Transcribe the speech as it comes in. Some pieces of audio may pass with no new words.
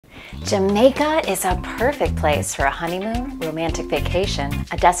Jamaica is a perfect place for a honeymoon, romantic vacation,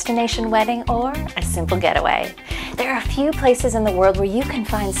 a destination wedding, or a simple getaway. There are a few places in the world where you can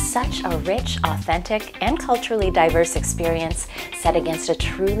find such a rich, authentic, and culturally diverse experience set against a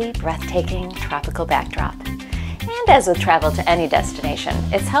truly breathtaking tropical backdrop. And as with travel to any destination,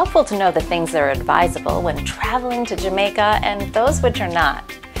 it's helpful to know the things that are advisable when traveling to Jamaica and those which are not.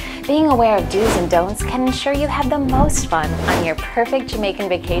 Being aware of do's and don'ts can ensure you have the most fun on your perfect Jamaican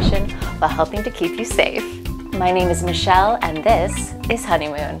vacation while helping to keep you safe. My name is Michelle, and this is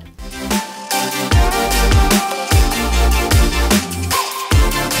Honeymoon.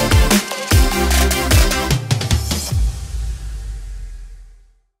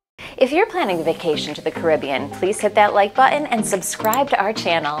 If you're planning a vacation to the Caribbean, please hit that like button and subscribe to our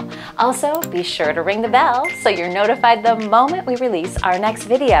channel. Also, be sure to ring the bell so you're notified the moment we release our next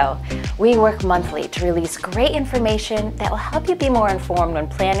video. We work monthly to release great information that will help you be more informed when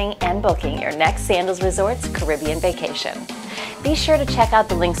planning and booking your next Sandals Resorts Caribbean vacation. Be sure to check out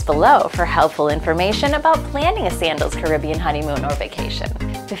the links below for helpful information about planning a Sandals Caribbean honeymoon or vacation.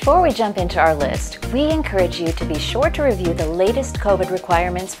 Before we jump into our list, we encourage you to be sure to review the latest COVID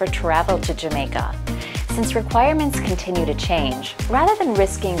requirements for travel to Jamaica. Since requirements continue to change, rather than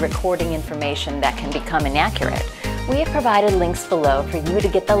risking recording information that can become inaccurate, we have provided links below for you to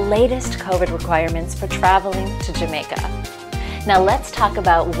get the latest COVID requirements for traveling to Jamaica. Now let's talk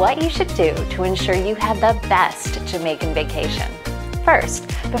about what you should do to ensure you have the best Jamaican vacation. First,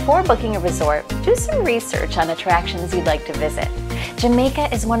 before booking a resort, do some research on attractions you'd like to visit.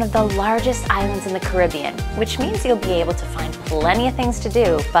 Jamaica is one of the largest islands in the Caribbean, which means you'll be able to find plenty of things to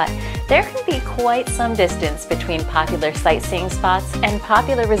do, but there can be quite some distance between popular sightseeing spots and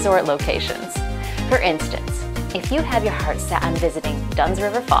popular resort locations. For instance, if you have your heart set on visiting Dunn's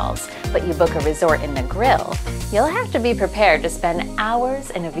River Falls, but you book a resort in Negril, you'll have to be prepared to spend hours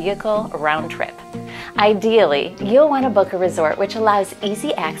in a vehicle round trip. Ideally, you'll want to book a resort which allows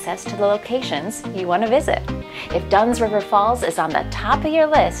easy access to the locations you want to visit. If Dunn's River Falls is on the top of your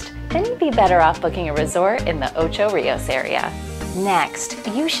list, then you'd be better off booking a resort in the Ocho Rios area. Next,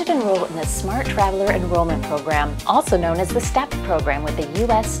 you should enroll in the Smart Traveler Enrollment Program, also known as the STEP program with the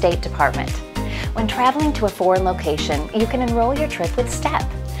U.S. State Department. When traveling to a foreign location, you can enroll your trip with STEP.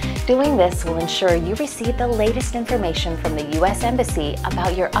 Doing this will ensure you receive the latest information from the U.S. Embassy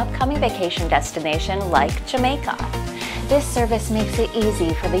about your upcoming vacation destination like Jamaica. This service makes it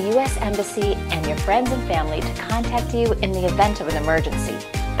easy for the U.S. Embassy and your friends and family to contact you in the event of an emergency.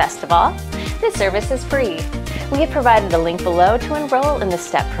 Best of all, this service is free. We have provided a link below to enroll in the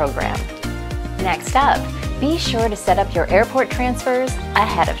STEP program. Next up, be sure to set up your airport transfers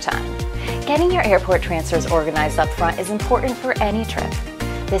ahead of time. Getting your airport transfers organized up front is important for any trip.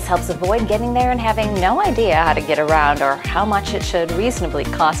 This helps avoid getting there and having no idea how to get around or how much it should reasonably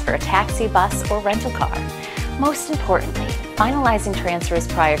cost for a taxi, bus, or rental car. Most importantly, finalizing transfers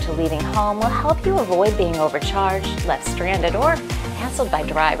prior to leaving home will help you avoid being overcharged, left stranded, or hassled by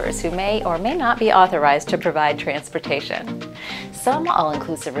drivers who may or may not be authorized to provide transportation. Some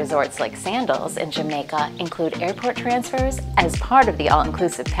all-inclusive resorts like Sandals in Jamaica include airport transfers as part of the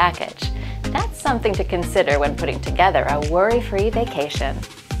all-inclusive package. That's something to consider when putting together a worry-free vacation.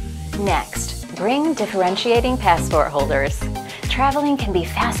 Next, bring differentiating passport holders. Traveling can be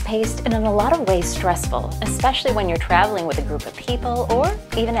fast-paced and in a lot of ways stressful, especially when you're traveling with a group of people or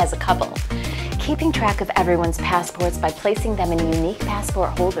even as a couple. Keeping track of everyone's passports by placing them in unique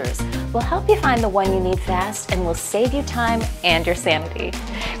passport holders will help you find the one you need fast and will save you time and your sanity.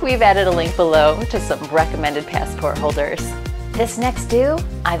 We've added a link below to some recommended passport holders. This next do,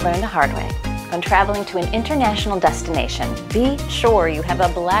 I learned the hard way. When traveling to an international destination, be sure you have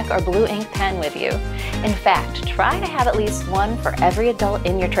a black or blue ink pen with you. In fact, try to have at least one for every adult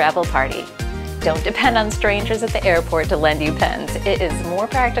in your travel party. Don't depend on strangers at the airport to lend you pens. It is more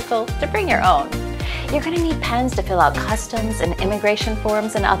practical to bring your own. You're going to need pens to fill out customs and immigration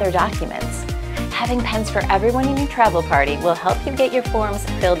forms and other documents. Having pens for everyone in your travel party will help you get your forms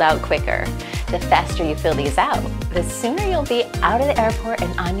filled out quicker. The faster you fill these out, the sooner you'll be out of the airport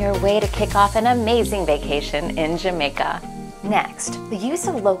and on your way to kick off an amazing vacation in Jamaica. Next, the use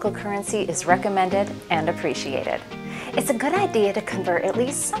of local currency is recommended and appreciated. It's a good idea to convert at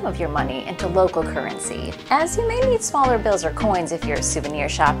least some of your money into local currency, as you may need smaller bills or coins if you're souvenir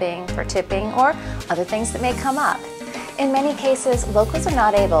shopping, for tipping, or other things that may come up. In many cases, locals are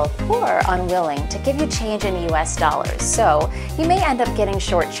not able or unwilling to give you change in US dollars, so you may end up getting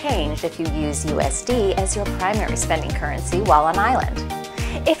shortchanged if you use USD as your primary spending currency while on island.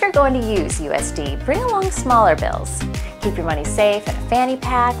 If you're going to use USD, bring along smaller bills. Keep your money safe in a fanny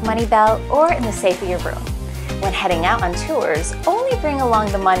pack, money belt, or in the safe of your room. When heading out on tours, only bring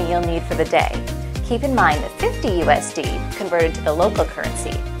along the money you'll need for the day. Keep in mind that 50 USD converted to the local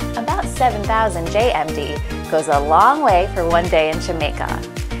currency, about 7,000 JMD, goes a long way for one day in Jamaica.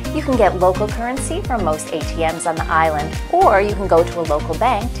 You can get local currency from most ATMs on the island, or you can go to a local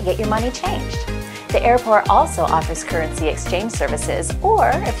bank to get your money changed. The airport also offers currency exchange services,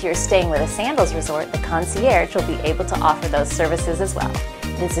 or if you're staying with a Sandals resort, the concierge will be able to offer those services as well.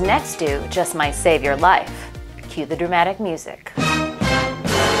 This next do just might save your life. Cue the dramatic music.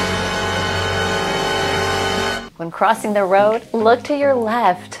 When crossing the road, look to your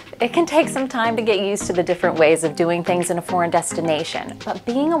left. It can take some time to get used to the different ways of doing things in a foreign destination, but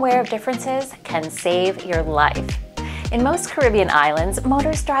being aware of differences can save your life. In most Caribbean islands,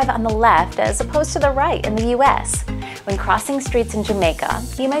 motorists drive on the left as opposed to the right in the US. When crossing streets in Jamaica,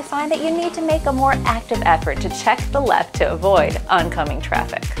 you may find that you need to make a more active effort to check the left to avoid oncoming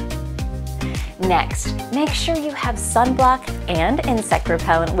traffic. Next, make sure you have sunblock and insect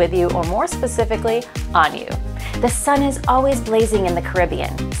repellent with you, or more specifically, on you. The sun is always blazing in the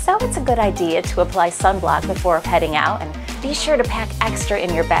Caribbean, so it's a good idea to apply sunblock before heading out, and be sure to pack extra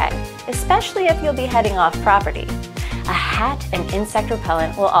in your bag, especially if you'll be heading off property. A hat and insect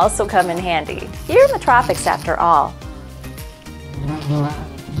repellent will also come in handy. You're in the tropics after all.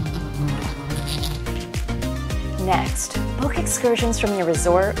 Next, book excursions from your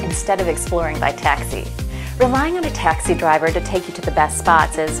resort instead of exploring by taxi. Relying on a taxi driver to take you to the best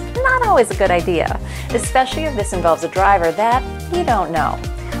spots is not always a good idea, especially if this involves a driver that you don't know.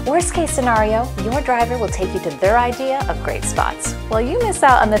 Worst case scenario, your driver will take you to their idea of great spots, while you miss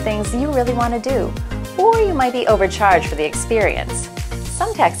out on the things you really want to do. Or you might be overcharged for the experience.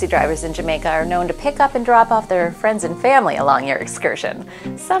 Some taxi drivers in Jamaica are known to pick up and drop off their friends and family along your excursion,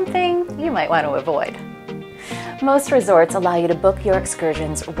 something you might want to avoid. Most resorts allow you to book your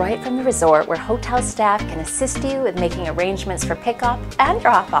excursions right from the resort, where hotel staff can assist you with making arrangements for pickup and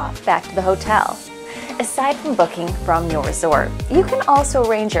drop-off back to the hotel. Aside from booking from your resort, you can also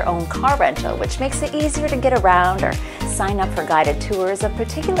arrange your own car rental, which makes it easier to get around, or sign up for guided tours of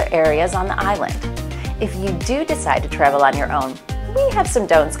particular areas on the island. If you do decide to travel on your own, we have some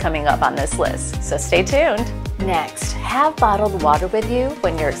don'ts coming up on this list, so stay tuned. Next, have bottled water with you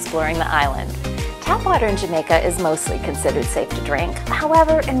when you're exploring the island. Tap water in Jamaica is mostly considered safe to drink.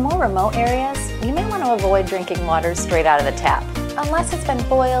 However, in more remote areas, you may want to avoid drinking water straight out of the tap, unless it's been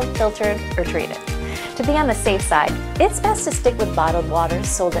boiled, filtered, or treated. To be on the safe side, it's best to stick with bottled water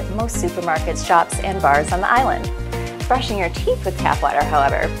sold at most supermarkets, shops, and bars on the island. Brushing your teeth with tap water,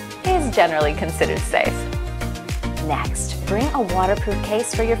 however, is generally considered safe. Next, bring a waterproof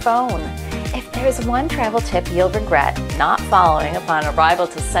case for your phone. If there's one travel tip you'll regret not following upon arrival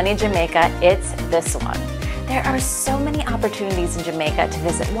to sunny Jamaica, it's this one. There are so many opportunities in Jamaica to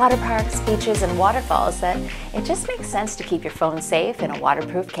visit water parks, beaches, and waterfalls that it just makes sense to keep your phone safe in a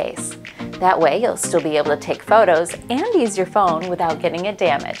waterproof case. That way you'll still be able to take photos and use your phone without getting it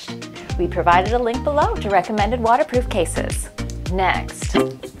damaged. We provided a link below to recommended waterproof cases. Next,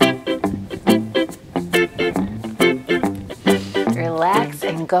 relax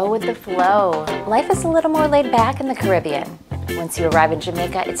and go with the flow. Life is a little more laid back in the Caribbean. Once you arrive in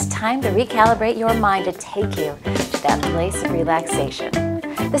Jamaica, it's time to recalibrate your mind to take you to that place of relaxation.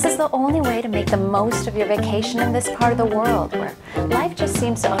 This is the only way to make the most of your vacation in this part of the world, where life just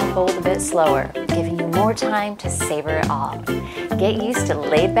seems to unfold a bit slower, giving you more time to savor it all. Get used to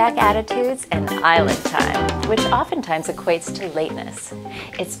laid-back attitudes and island time, which oftentimes equates to lateness.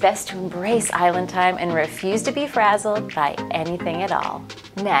 It's best to embrace island time and refuse to be frazzled by anything at all.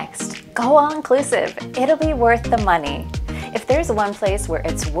 Next, go all-inclusive. It'll be worth the money. If there's one place where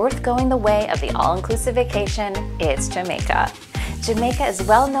it's worth going the way of the all-inclusive vacation, it's Jamaica. Jamaica is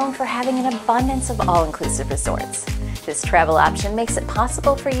well known for having an abundance of all-inclusive resorts. This travel option makes it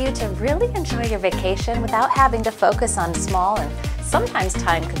possible for you to really enjoy your vacation without having to focus on small and sometimes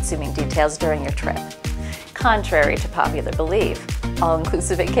time-consuming details during your trip. Contrary to popular belief,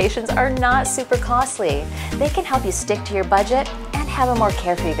 all-inclusive vacations are not super costly. They can help you stick to your budget and have a more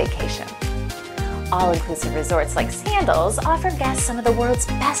carefree vacation. All-inclusive resorts like Sandals offer guests some of the world's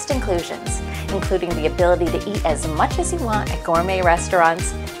best inclusions, including the ability to eat as much as you want at gourmet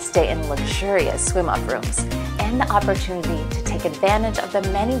restaurants, stay in luxurious swim-up rooms, and the opportunity to take advantage of the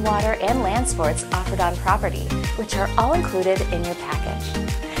many water and land sports offered on property, which are all included in your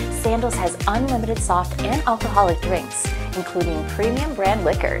package. Sandals has unlimited soft and alcoholic drinks, including premium brand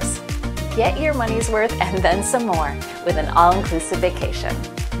liquors. Get your money's worth and then some more with an all-inclusive vacation.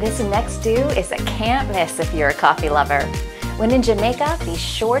 This next do is a can't miss if you're a coffee lover. When in Jamaica, be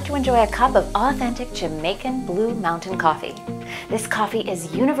sure to enjoy a cup of authentic Jamaican Blue Mountain coffee. This coffee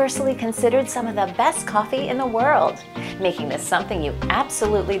is universally considered some of the best coffee in the world, making this something you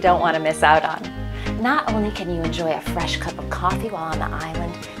absolutely don't want to miss out on. Not only can you enjoy a fresh cup of coffee while on the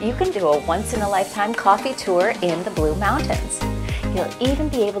island, you can do a once-in-a-lifetime coffee tour in the Blue Mountains. You'll even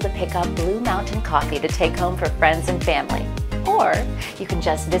be able to pick up Blue Mountain coffee to take home for friends and family. Or you can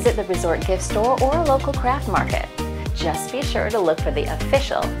just visit the resort gift store or a local craft market. Just be sure to look for the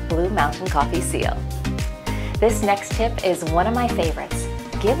official Blue Mountain Coffee seal. This next tip is one of my favorites.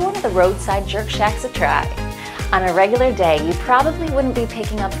 Give one of the roadside jerk shacks a try. On a regular day, you probably wouldn't be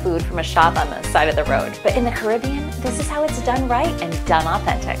picking up food from a shop on the side of the road, but in the Caribbean, this is how it's done right and done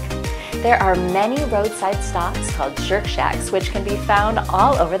authentic. There are many roadside stops called jerk shacks, which can be found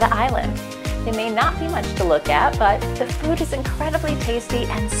all over the island. They may not be much to look at, but the food is incredibly tasty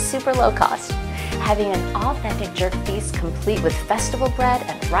and super low cost. Having an authentic jerk feast complete with festival bread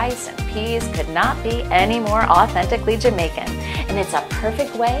and rice and peas could not be any more authentically Jamaican, and it's a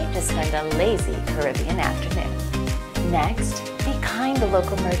perfect way to spend a lazy Caribbean afternoon. Next, be kind to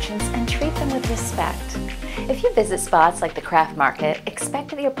local merchants and treat them with respect. If you visit spots like the craft market, expect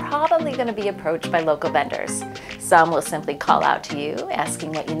that you're probably going to be approached by local vendors. Some will simply call out to you,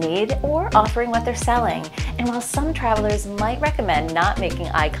 asking what you need or offering what they're selling. And while some travelers might recommend not making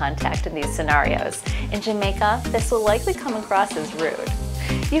eye contact in these scenarios, in Jamaica, this will likely come across as rude.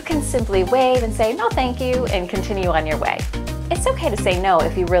 You can simply wave and say, "No, thank you," and continue on your way. It's okay to say no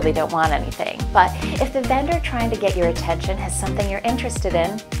if you really don't want anything, but if the vendor trying to get your attention has something you're interested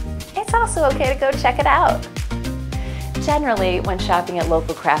in, it's also okay to go check it out. Generally, when shopping at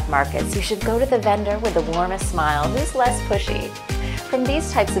local craft markets, you should go to the vendor with the warmest smile who's less pushy. From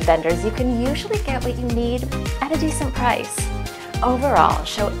these types of vendors, you can usually get what you need at a decent price. Overall,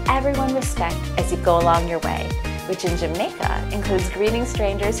 show everyone respect as you go along your way, which in Jamaica includes greeting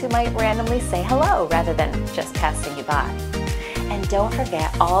strangers who might randomly say hello rather than just passing you by. And don't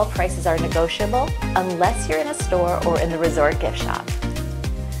forget, all prices are negotiable unless you're in a store or in the resort gift shop.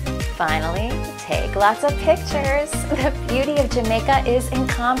 Finally, take lots of pictures. The beauty of Jamaica is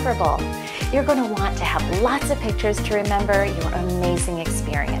incomparable. You're going to want to have lots of pictures to remember your amazing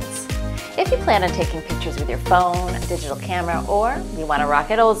experience. If you plan on taking pictures with your phone, a digital camera, or you want to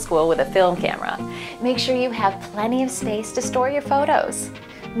rock it old school with a film camera, make sure you have plenty of space to store your photos.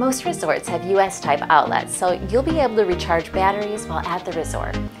 Most resorts have US-type outlets, so you'll be able to recharge batteries while at the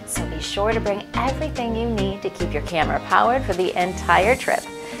resort. So be sure to bring everything you need to keep your camera powered for the entire trip,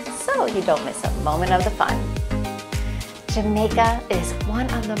 so you don't miss a moment of the fun. Jamaica is one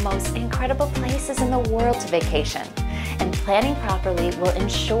of the most incredible places in the world to vacation, and planning properly will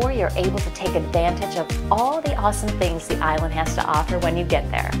ensure you're able to take advantage of all the awesome things the island has to offer when you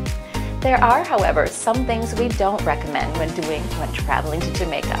get there. There are, however, some things we don't recommend when traveling to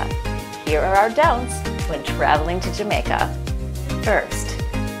Jamaica. Here are our don'ts when traveling to Jamaica. First,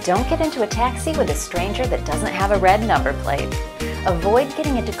 don't get into a taxi with a stranger that doesn't have a red number plate. Avoid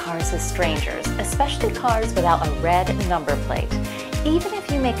getting into cars with strangers, especially cars without a red number plate. Even if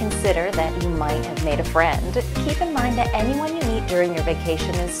you may consider that you might have made a friend, keep in mind that anyone you meet during your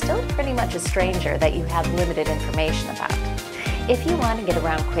vacation is still pretty much a stranger that you have limited information about. If you want to get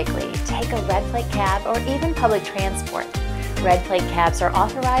around quickly, take a red plate cab or even public transport. Red plate cabs are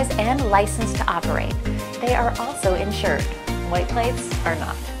authorized and licensed to operate. They are also insured. White plates are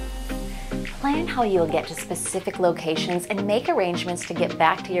not. Plan how you'll get to specific locations and make arrangements to get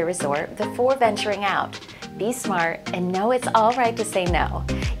back to your resort before venturing out. Be smart and know it's all right to say no,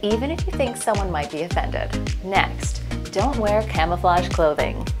 even if you think someone might be offended. Next, don't wear camouflage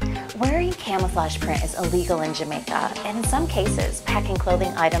clothing. Wearing camouflage print is illegal in Jamaica, and in some cases, packing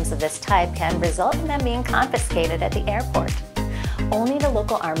clothing items of this type can result in them being confiscated at the airport. Only the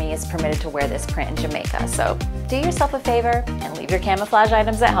local army is permitted to wear this print in Jamaica, so do yourself a favor and leave your camouflage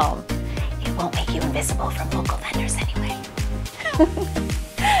items at home. It won't make you invisible from local vendors anyway.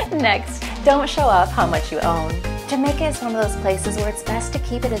 Next, don't show off how much you own. Jamaica is one of those places where it's best to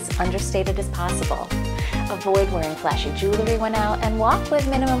keep it as understated as possible. Avoid wearing flashy jewelry when out and walk with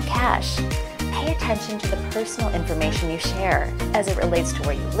minimum cash. Pay attention to the personal information you share as it relates to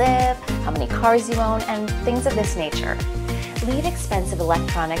where you live, how many cars you own, and things of this nature. Leave expensive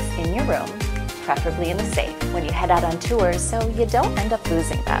electronics in your room, preferably in the safe, when you head out on tours so you don't end up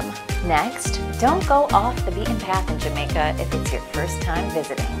losing them. Next, don't go off the beaten path in Jamaica if it's your first time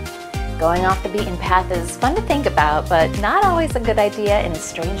visiting. Going off the beaten path is fun to think about, but not always a good idea in a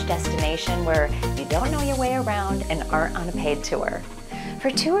strange destination where you don't know your way around and aren't on a paid tour.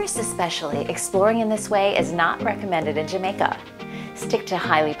 For tourists especially, exploring in this way is not recommended in Jamaica. Stick to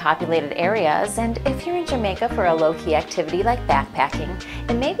highly populated areas, and if you're in Jamaica for a low-key activity like backpacking,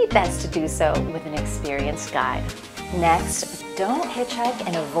 it may be best to do so with an experienced guide. Next, don't hitchhike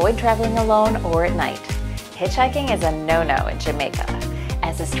and avoid traveling alone or at night. Hitchhiking is a no-no in Jamaica,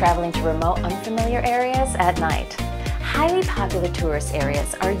 as is traveling to remote, unfamiliar areas at night. Highly popular tourist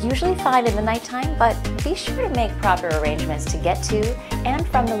areas are usually fine in the nighttime, but be sure to make proper arrangements to get to and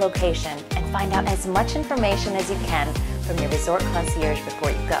from the location and find out as much information as you can from your resort concierge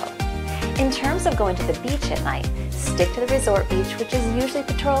before you go. In terms of going to the beach at night, stick to the resort beach, which is usually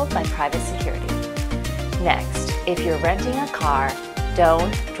patrolled by private security. Next, if you're renting a car,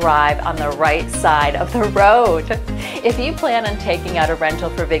 don't drive on the right side of the road. If you plan on taking out a rental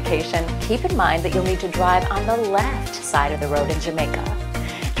for vacation, keep in mind that you'll need to drive on the left side of the road in Jamaica.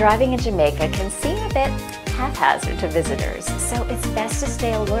 Driving in Jamaica can seem a bit haphazard to visitors, so it's best to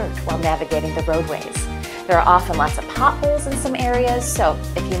stay alert while navigating the roadways. There are often lots of potholes in some areas, so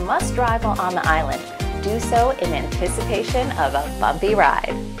if you must drive while on the island, do so in anticipation of a bumpy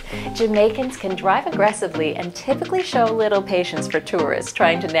ride. Jamaicans can drive aggressively and typically show little patience for tourists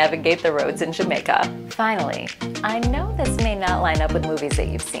trying to navigate the roads in Jamaica. Finally, I know this may not line up with movies that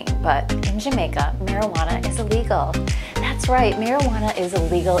you've seen, but in Jamaica, marijuana is illegal. That's right, marijuana is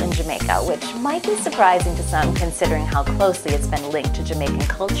illegal in Jamaica, which might be surprising to some considering how closely it's been linked to Jamaican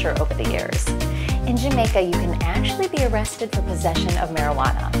culture over the years. In Jamaica, you can actually be arrested for possession of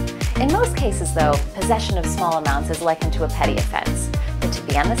marijuana. In most cases, though, possession of small amounts is likened to a petty offense. But to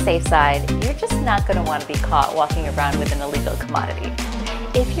be on the safe side, you're just not going to want to be caught walking around with an illegal commodity.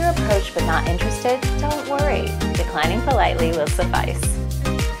 If you're approached but not interested, don't worry. Declining politely will suffice.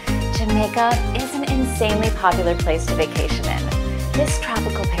 Jamaica is an insanely popular place to vacation in. This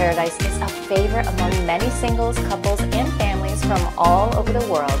tropical paradise is a favorite among many singles, couples, and families from all over the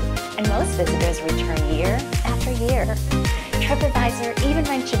world, and most visitors return year after year. TripAdvisor even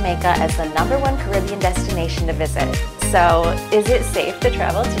ranked Jamaica as the #1 Caribbean destination to visit. So, is it safe to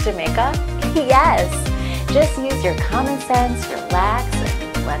travel to Jamaica? Yes! Just use your common sense, relax,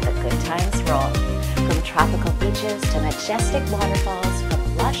 and let the good times roll. From tropical beaches to majestic waterfalls,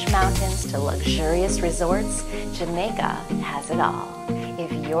 from lush mountains to luxurious resorts, Jamaica has it all.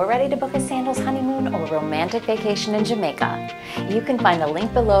 If you're ready to book a Sandals honeymoon or romantic vacation in Jamaica, you can find a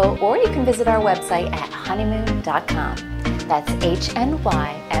link below, or you can visit our website at honeymoon.com. That's HNYMOON.com.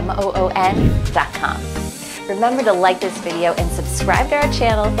 Remember to like this video and subscribe to our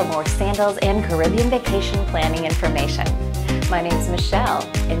channel for more Sandals and Caribbean vacation planning information. My name is Michelle,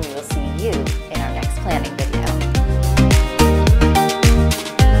 and we will see you in our next planning video.